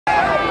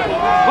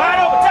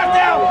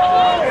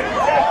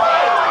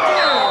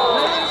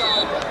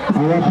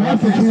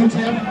pass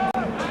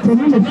attempt to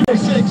number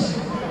 6.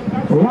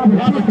 Robert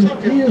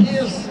Tucker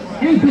is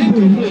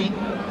incomplete.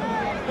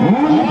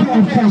 On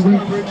the pass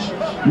coverage,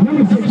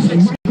 number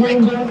 6,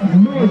 Michael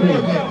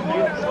Morgan.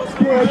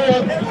 4th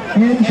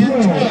and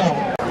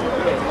 12.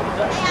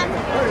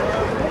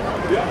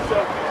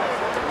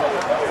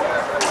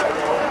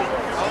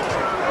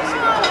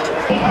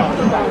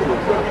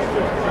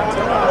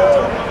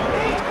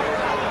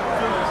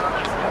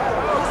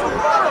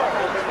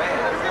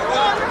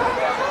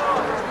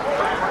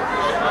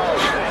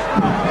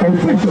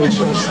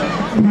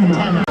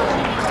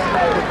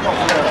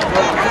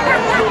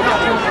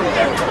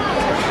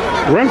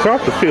 Runs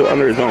off the field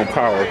under his own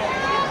power.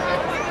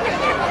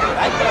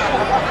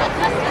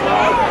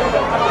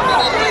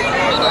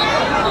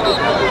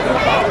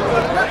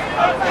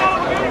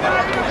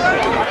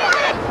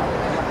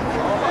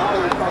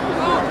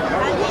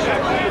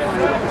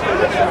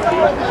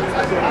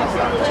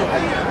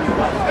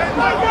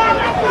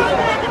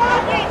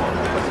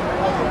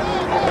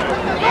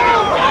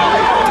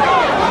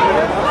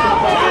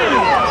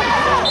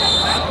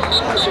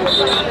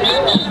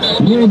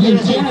 Will be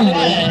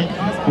flag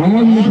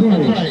on the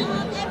play.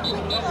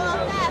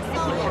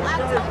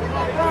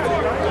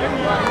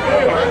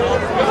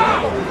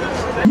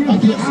 Give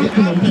the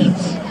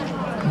offense.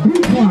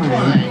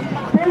 Decline.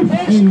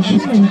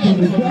 1st and 10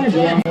 for the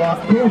Jaguars.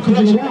 Go to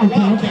the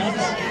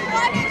Wildcats.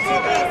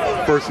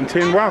 1st and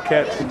 10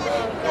 Wildcats.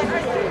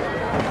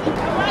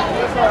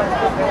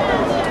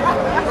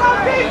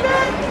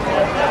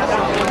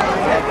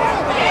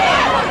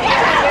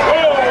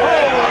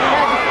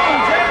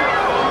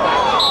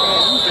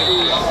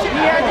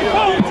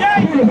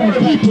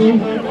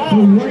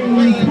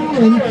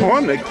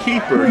 On the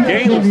keeper,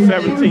 gain of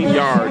 17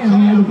 yards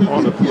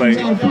on the play,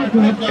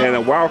 and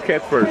a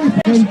Wildcat first.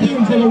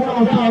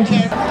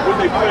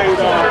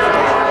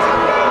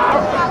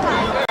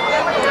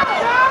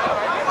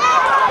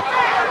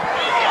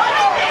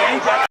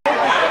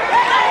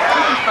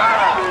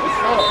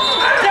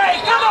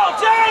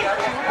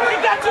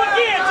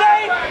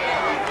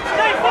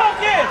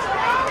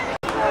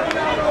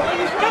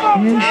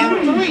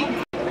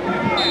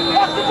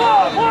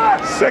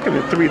 Second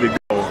and 3 to go.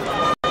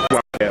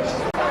 Wildcats.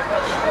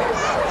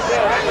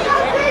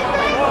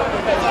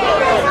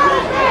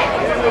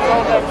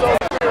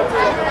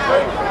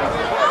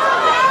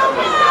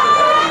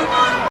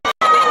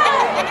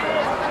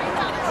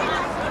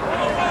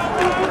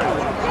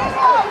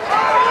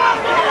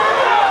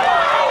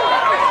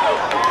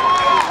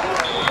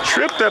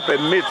 Tripped up at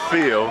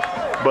midfield,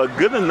 but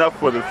good enough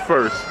for the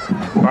first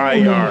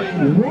 5 yards.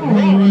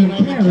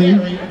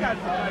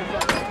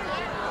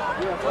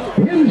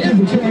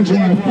 Into the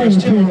Jaguar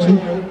first territory,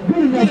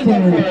 good enough for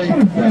a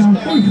first down,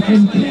 1st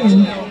and 10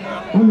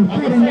 on the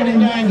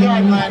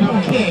 49-yard line of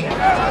King.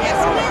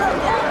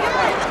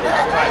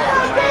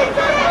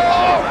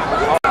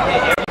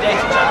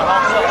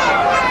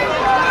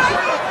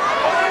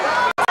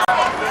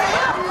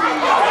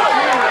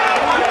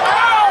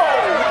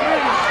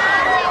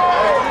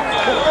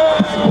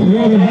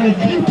 Quarterback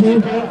keeper,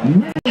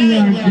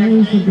 9-yard gain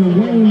for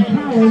Dwayne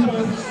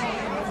Collins.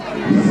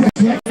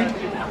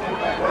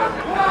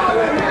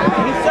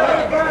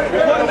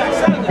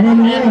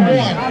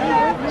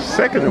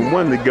 Second and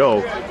 1 to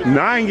go.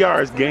 9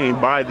 yards gained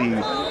by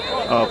the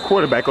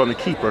quarterback on the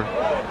keeper.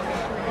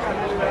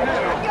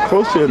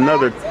 Close to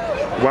another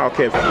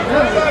Wildcat.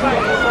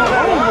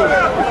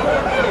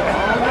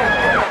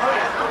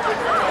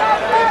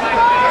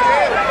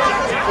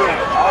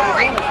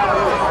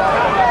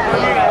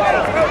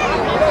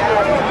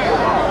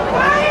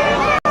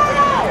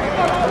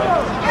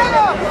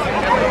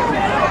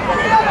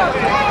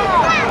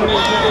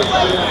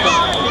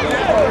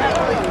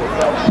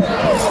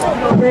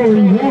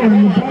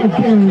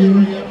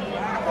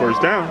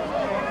 First down.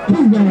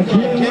 Ain't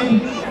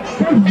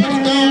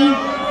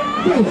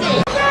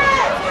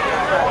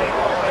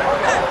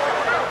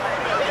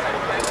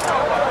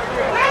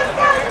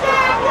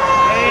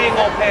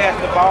gonna pass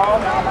the ball.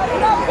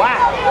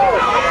 Wow.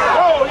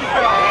 Oh, you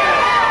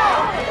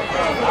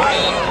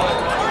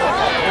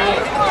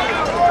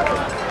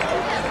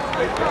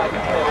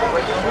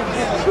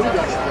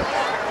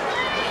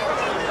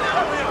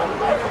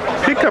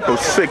Pickup of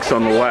 6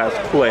 on the last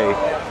play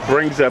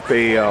brings up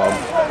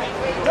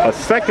a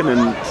second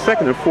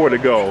and 4 to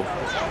go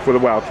for the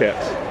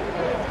Wildcats.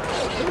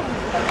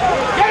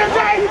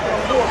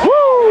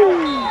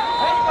 Woo!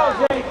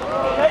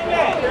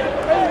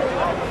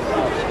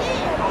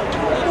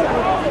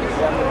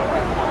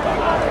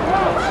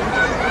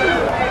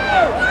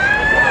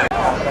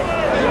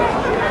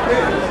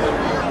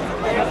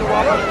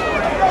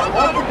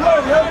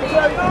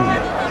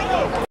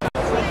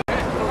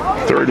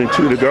 Third and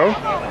 2 to go.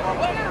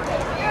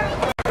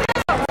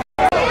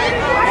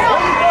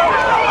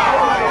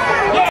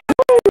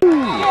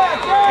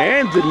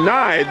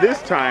 Denied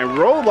this time,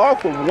 rolled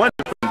off of one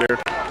defender,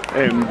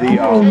 and the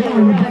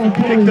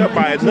picked up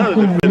by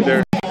another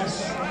defender.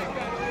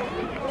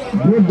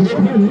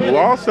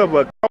 Loss of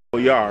a couple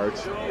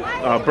yards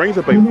brings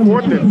up a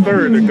 4th and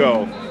 3 to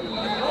go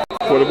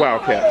for the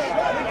Wildcats.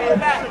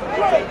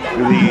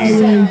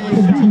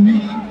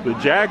 The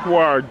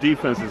Jaguar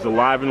defense is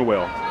alive and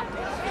well.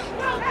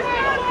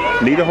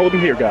 Need to hold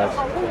him here, guys.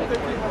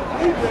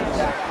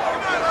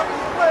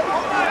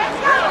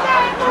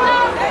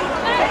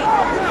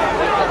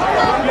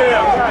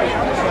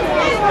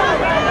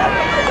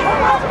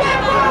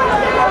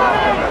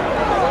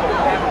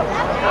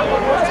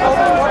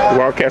 The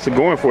Wildcats are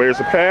going for it. There's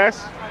a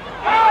pass.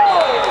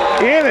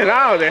 In and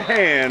out of their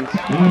hands.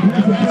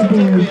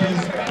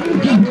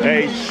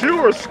 A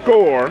sure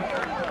score.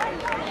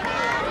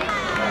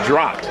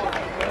 Dropped.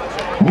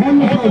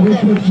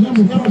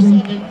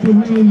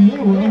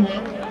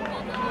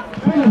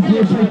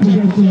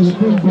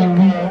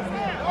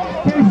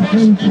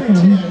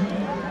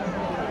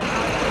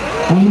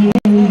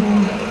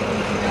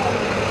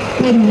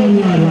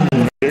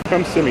 Here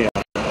comes Simeon.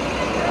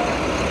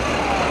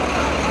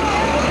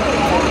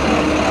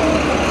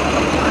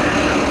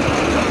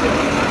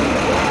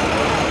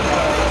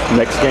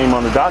 Next game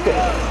on the docket.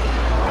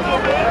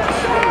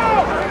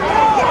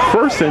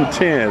 1st and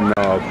 10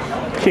 of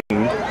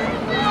King.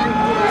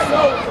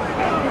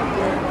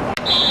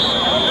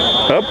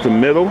 Up the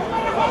middle.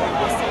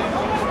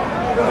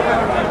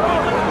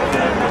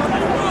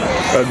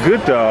 A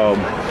good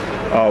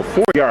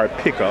 4-yard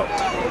pickup.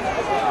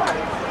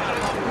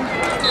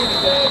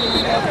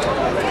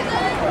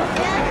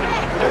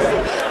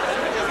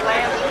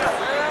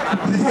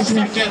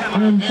 Second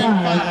and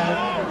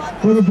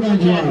 5 for the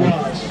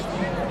Jaguars.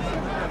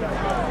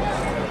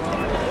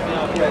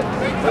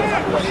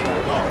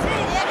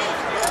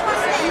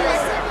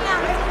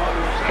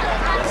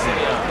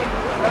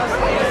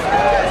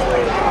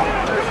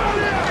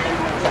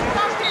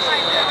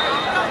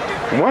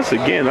 Once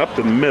again, up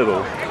the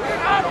middle.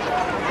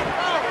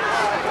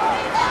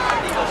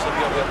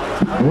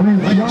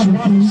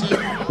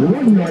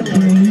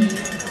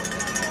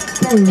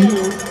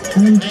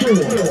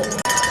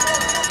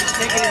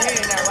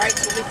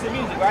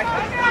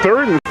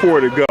 Third and 4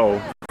 to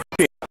go.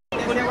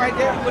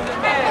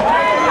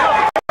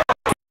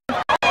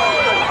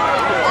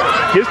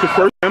 Gets the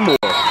first and more.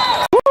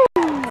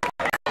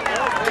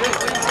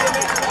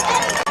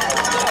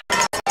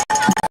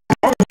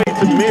 All the way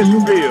to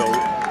midfield.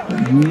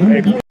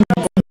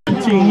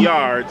 15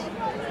 yards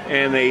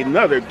and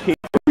another King.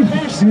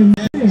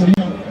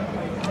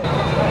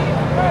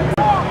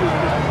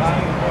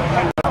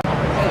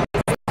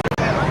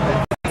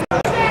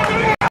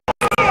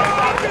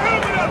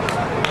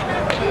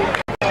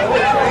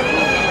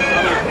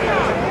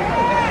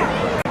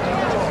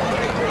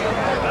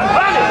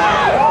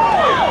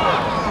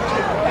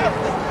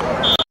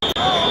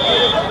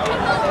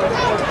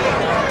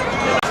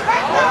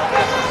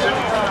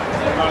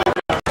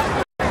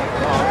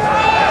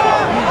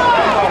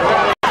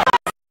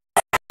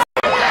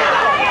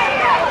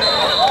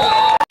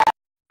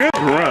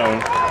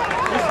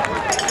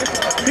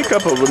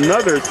 Up of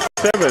another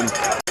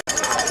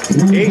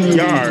 7-8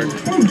 yards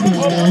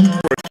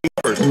for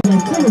keepers.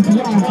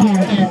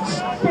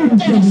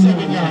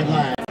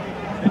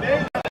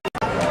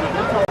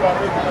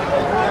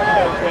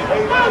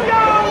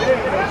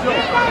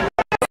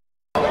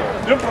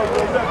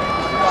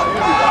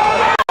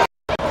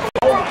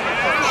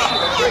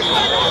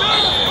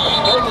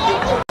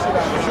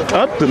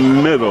 Up the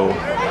middle,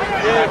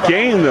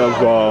 gain of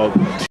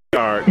 2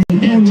 yards.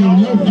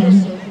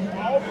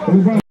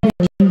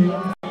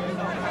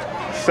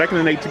 2nd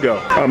and 8 to go.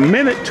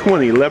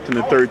 1:20 left in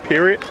the 3rd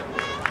period.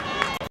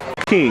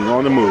 King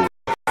on the move.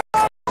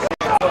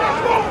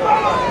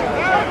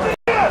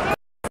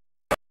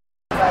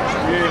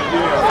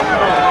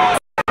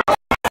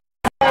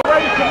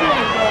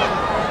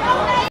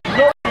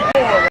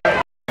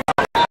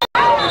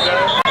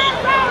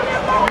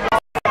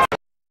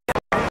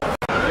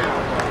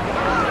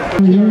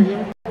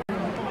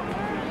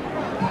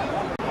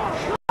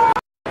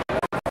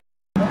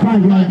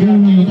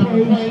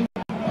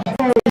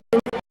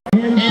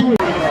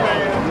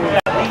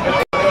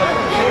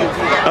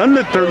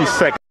 Under 30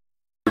 seconds.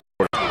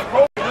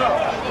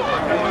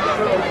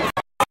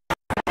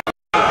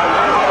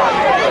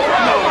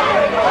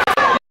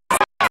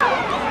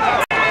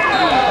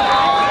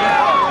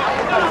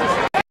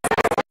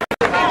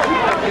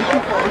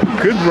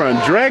 Good run,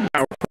 drag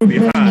out from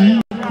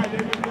behind.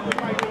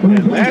 And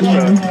that's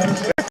a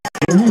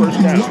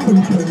first down.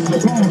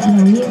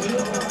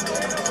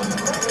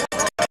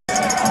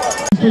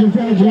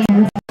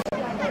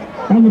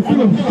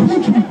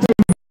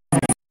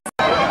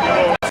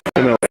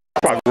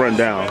 Clock run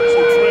down.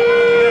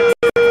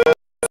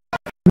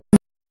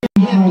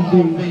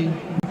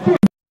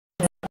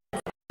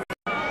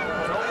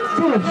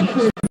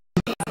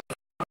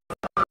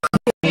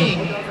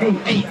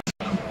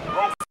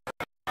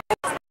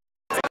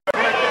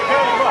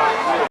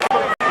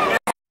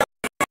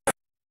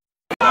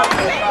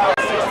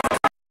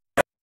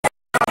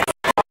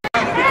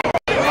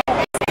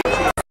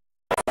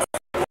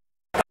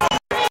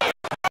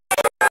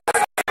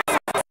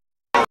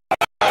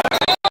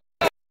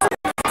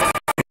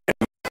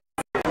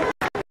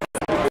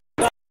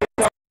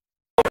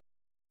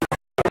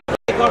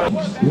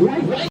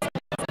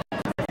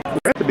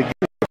 At the beginning.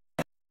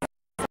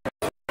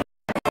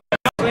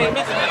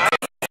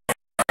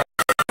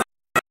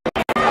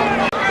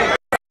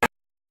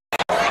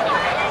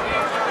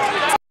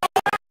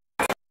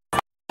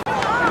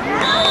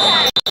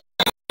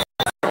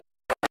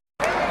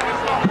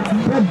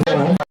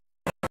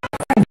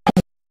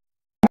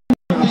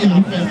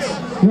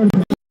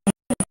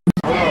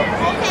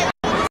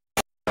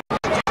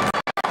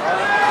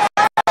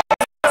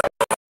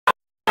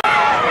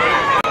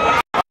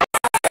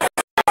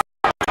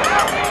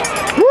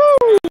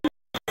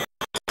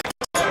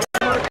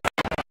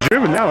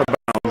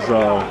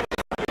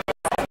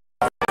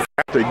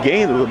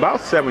 gain of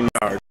about 7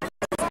 yards.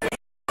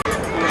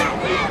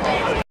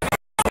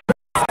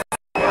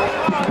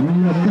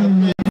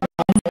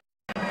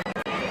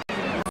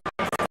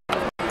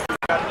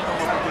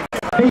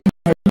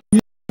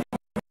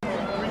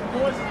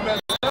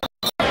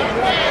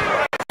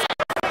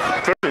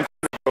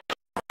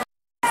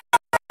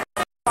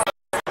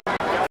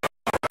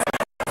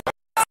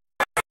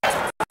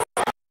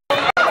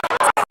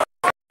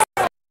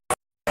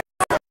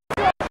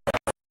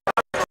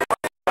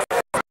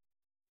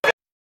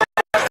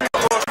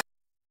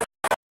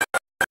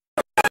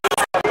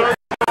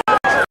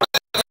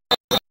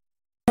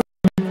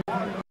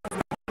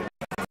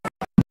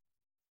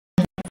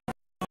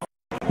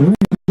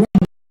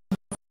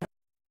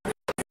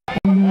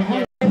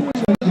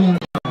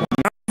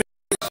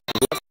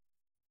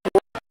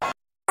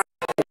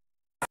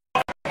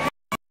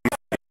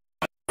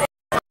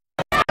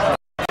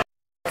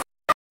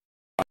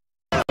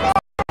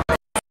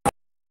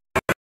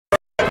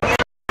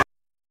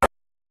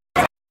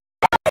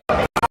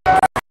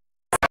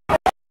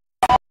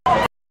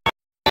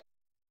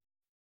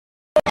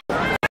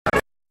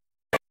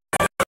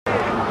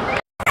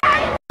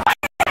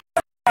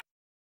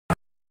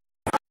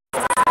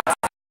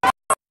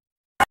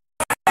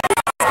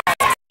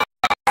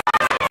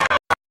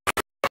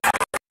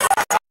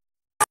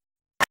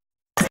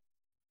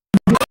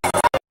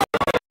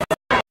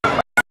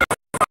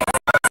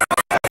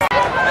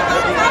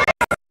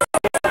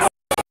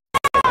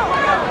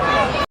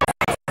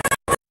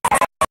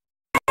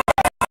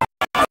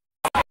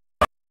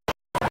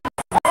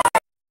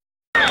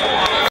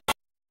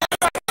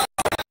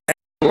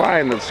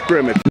 Line of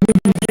scrimmage.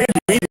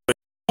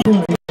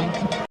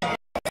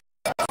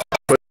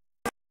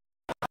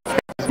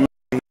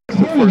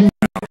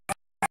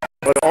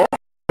 But all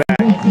back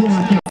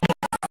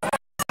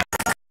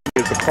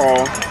is a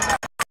call.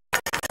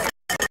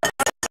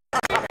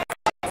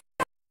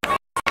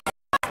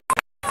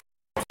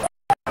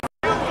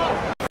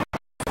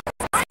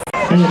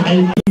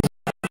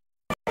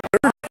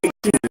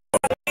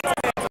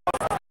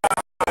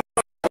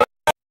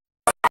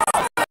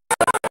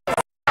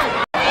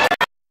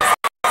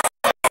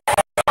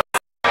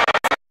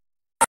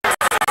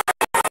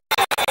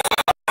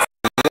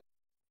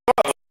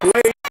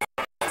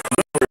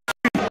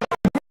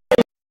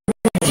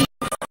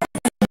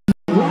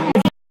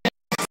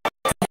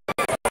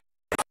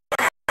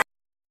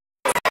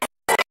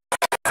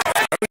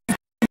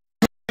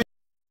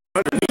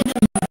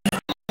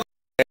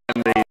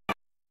 And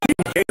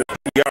the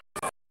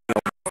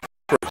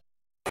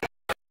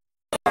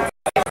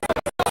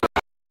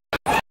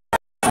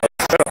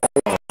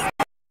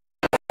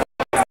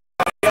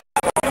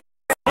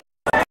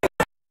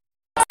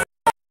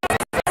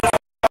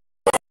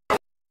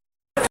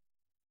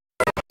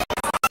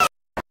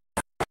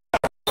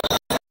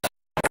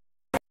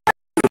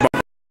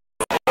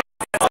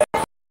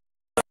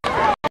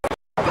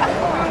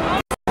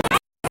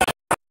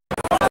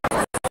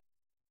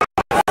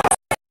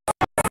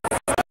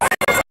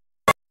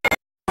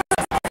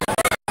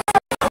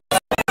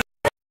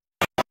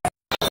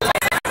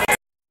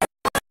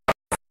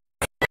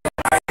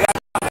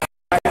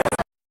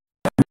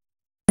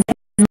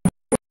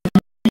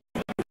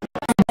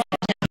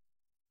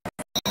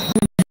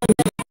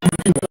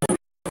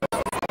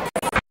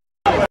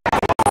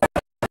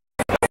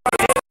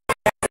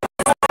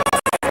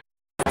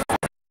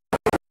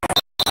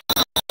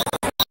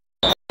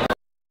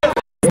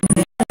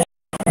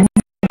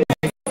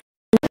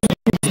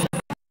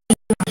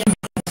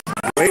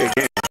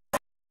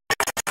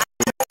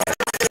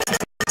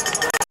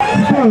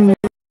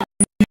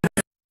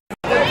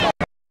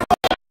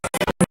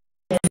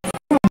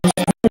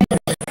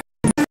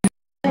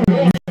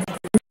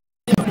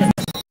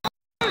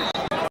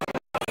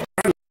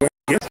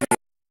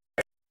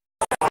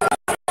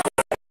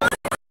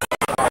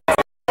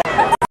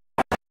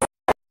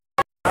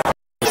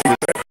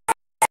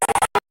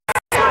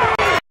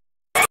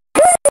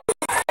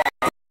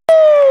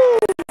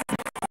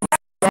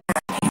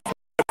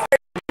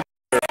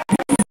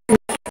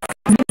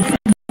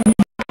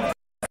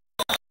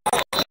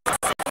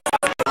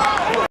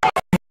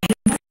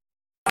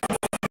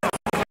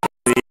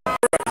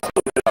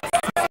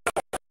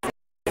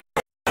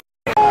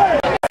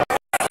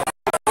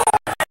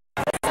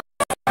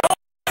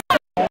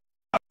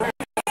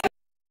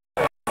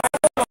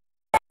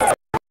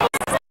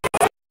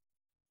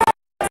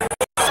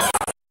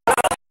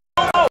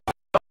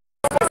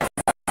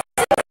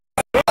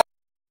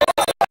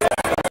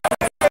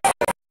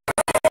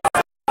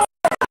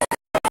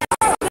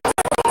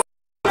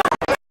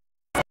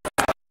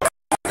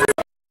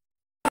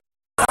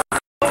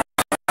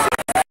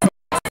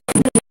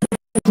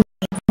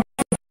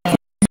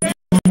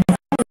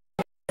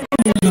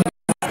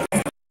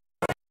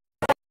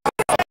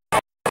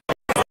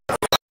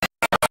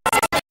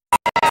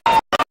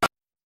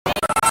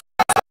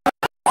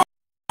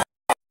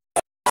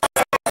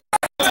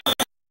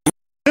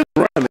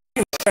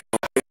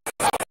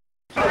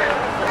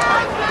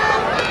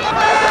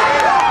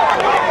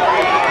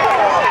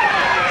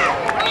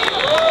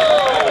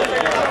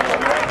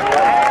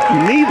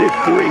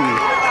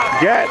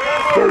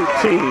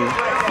 13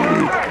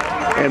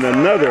 and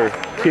another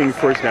King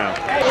first down.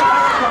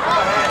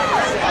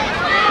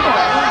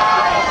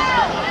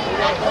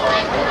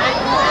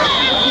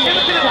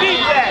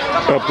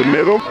 Up the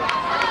middle.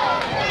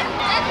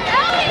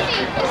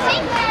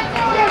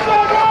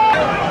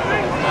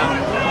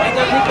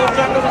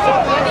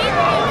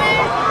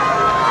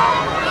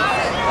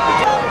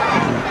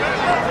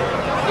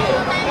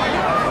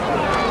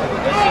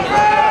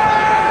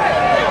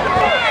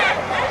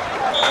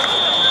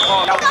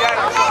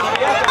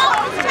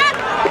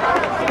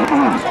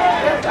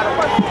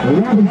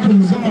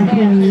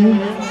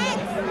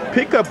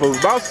 Pick up of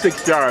about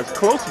 6 yards,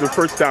 close to the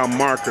first down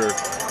marker,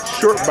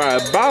 short by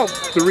about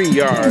 3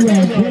 yards.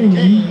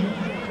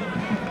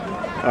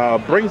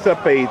 Brings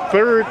up a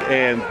 3rd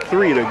and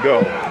 3 to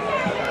go.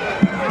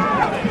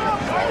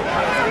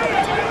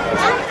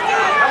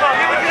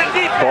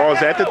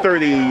 Ball's at the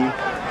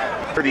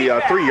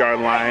 33-yard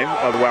line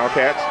of the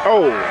Wildcats.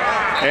 Oh,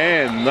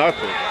 and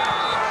nothing.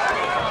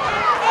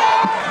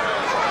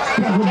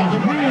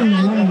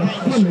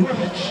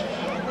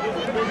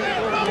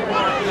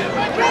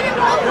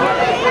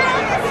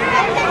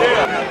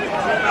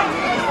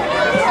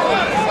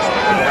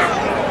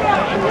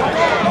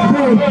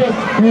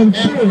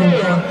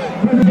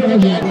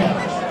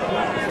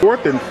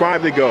 Fourth and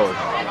 5 to go.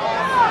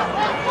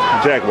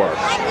 Jaguars.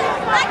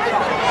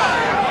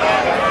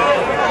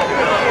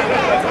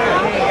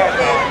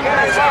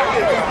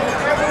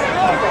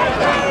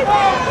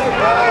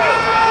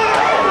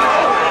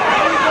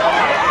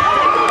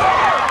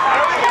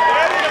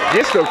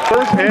 Gets the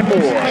first and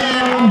more.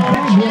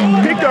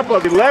 Pick up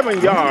of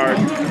 11 yards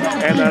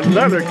and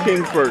another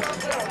King first.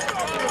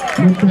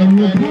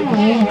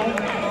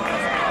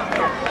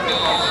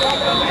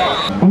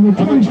 On the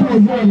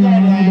 24-yard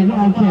line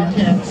of the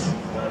Wildcats.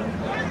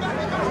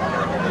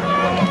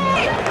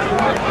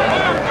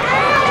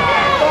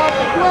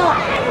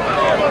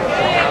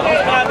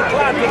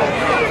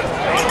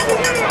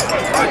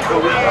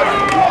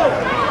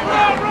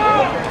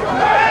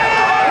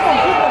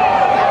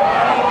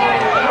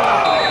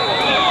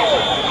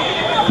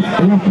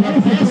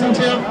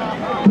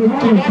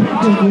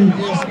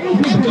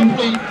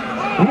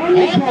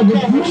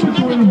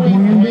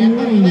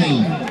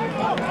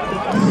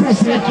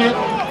 Second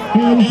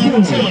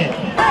and 10.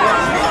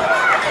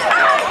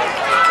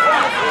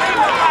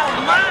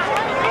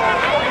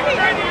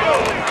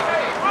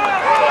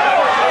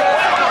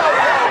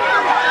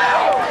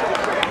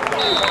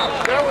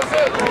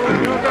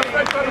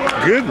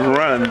 Good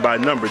run by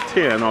number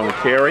 10 on the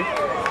carry.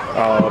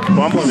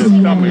 Bumbling his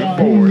stomach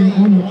forward.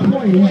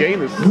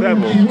 Gain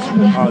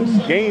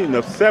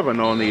of 7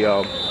 on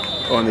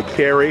the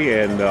carry,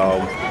 and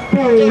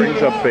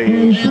brings up a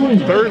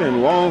 3rd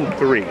and long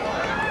 3.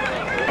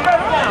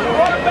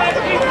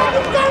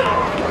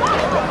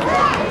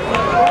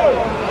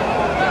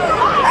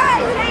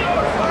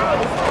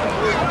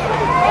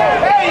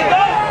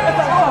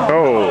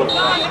 Oh.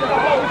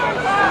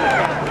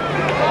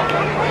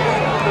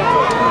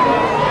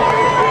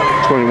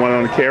 21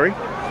 on the carry.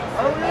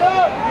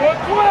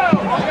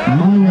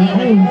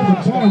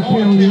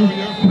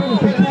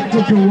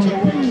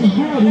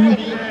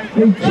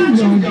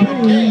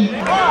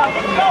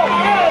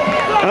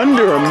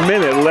 Under a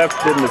minute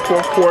left in the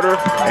 4th quarter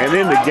and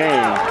in the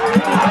game.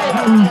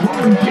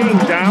 Being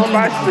down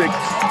by 6.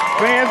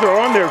 Fans are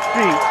on their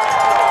feet.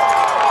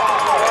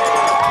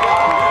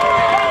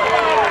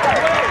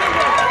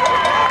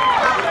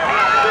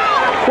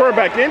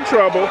 Quarterback in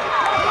trouble.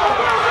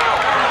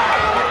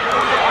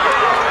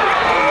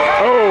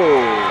 Oh,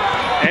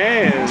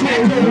 and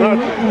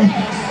nothing.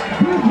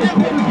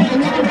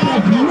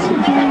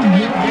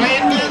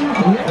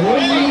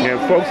 And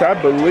folks, I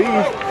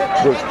believe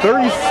with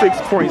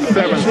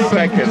 36.7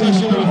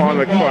 seconds on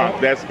the clock,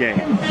 that's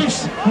game.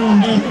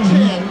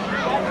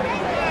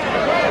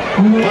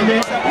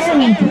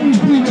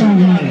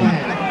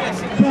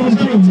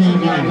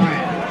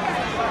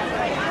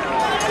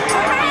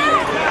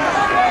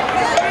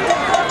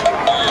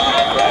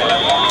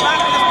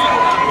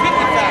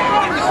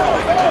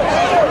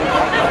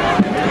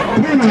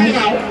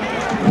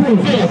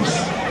 Phillips.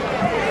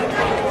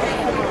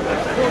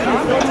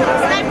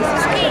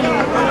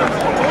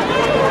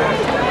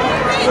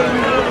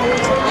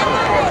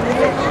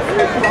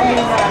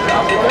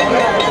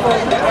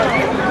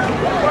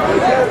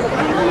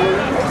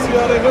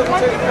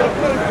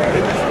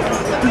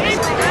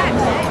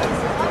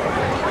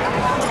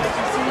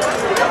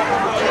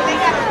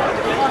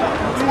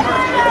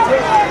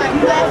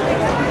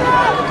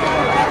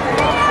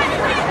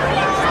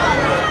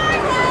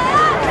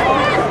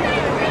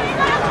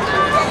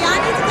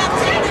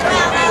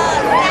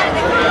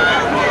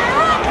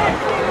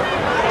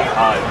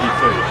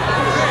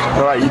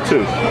 All right, you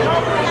too.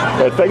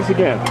 Thanks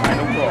again.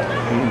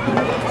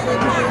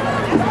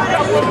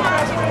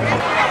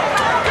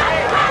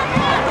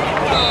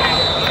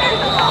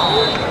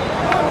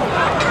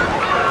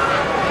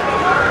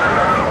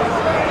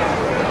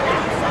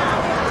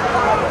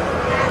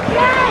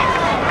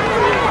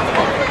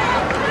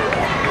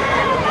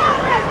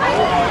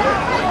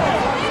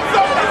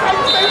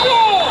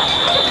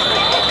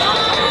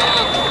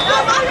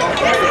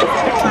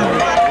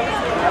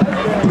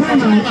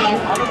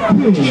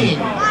 King.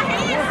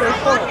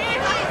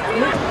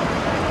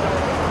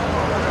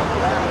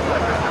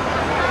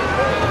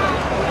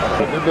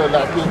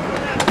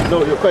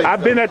 No, your face.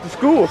 I've been at the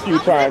school a few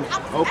times.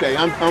 Okay,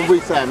 I'm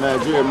Weak Side man,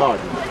 Jerry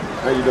Martin.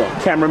 How you doing?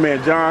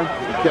 Cameramanjon.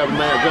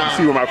 Cameramanjon.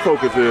 See where my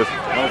focus is.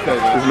 Okay.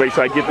 Just make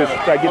sure I get this.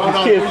 I get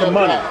these kids some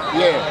money.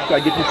 Yeah. So I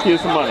get these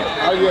kids some money.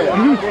 Oh yeah.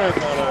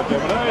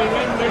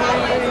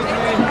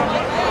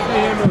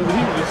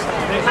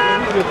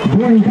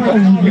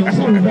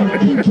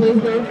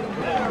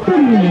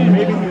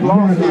 Maybe he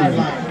lost his,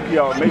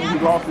 maybe he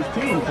lost his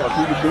team because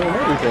he was doing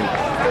everything.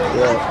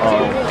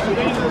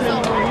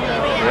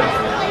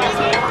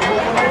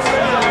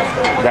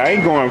 That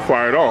ain't going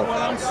far at all.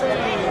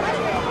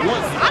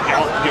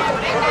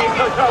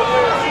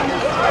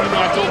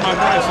 I told my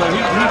grandson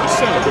he was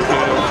center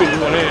because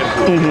 51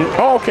 hands.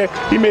 Oh, okay.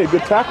 He made a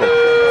good tackle.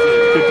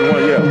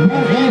 51, yeah.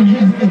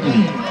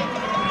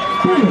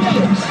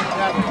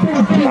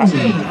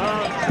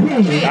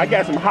 I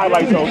got some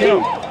highlights on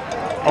him.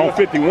 On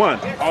 51.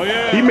 Oh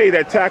yeah. He made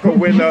that tackle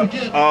when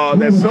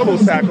that solo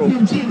tackle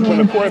when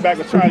the quarterback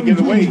was trying to get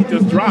away, he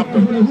just dropped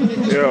him.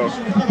 Yeah.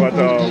 But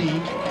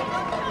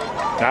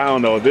I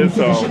don't know. This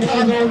let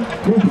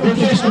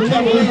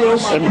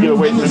me get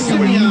away from this.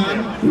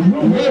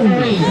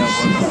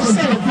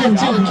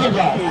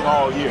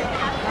 All year. I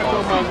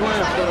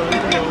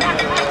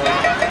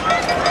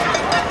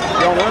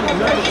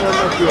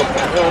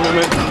told my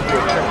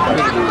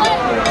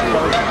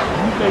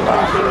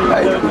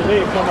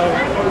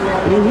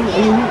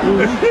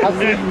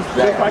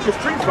It's like a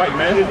street fight,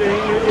 man.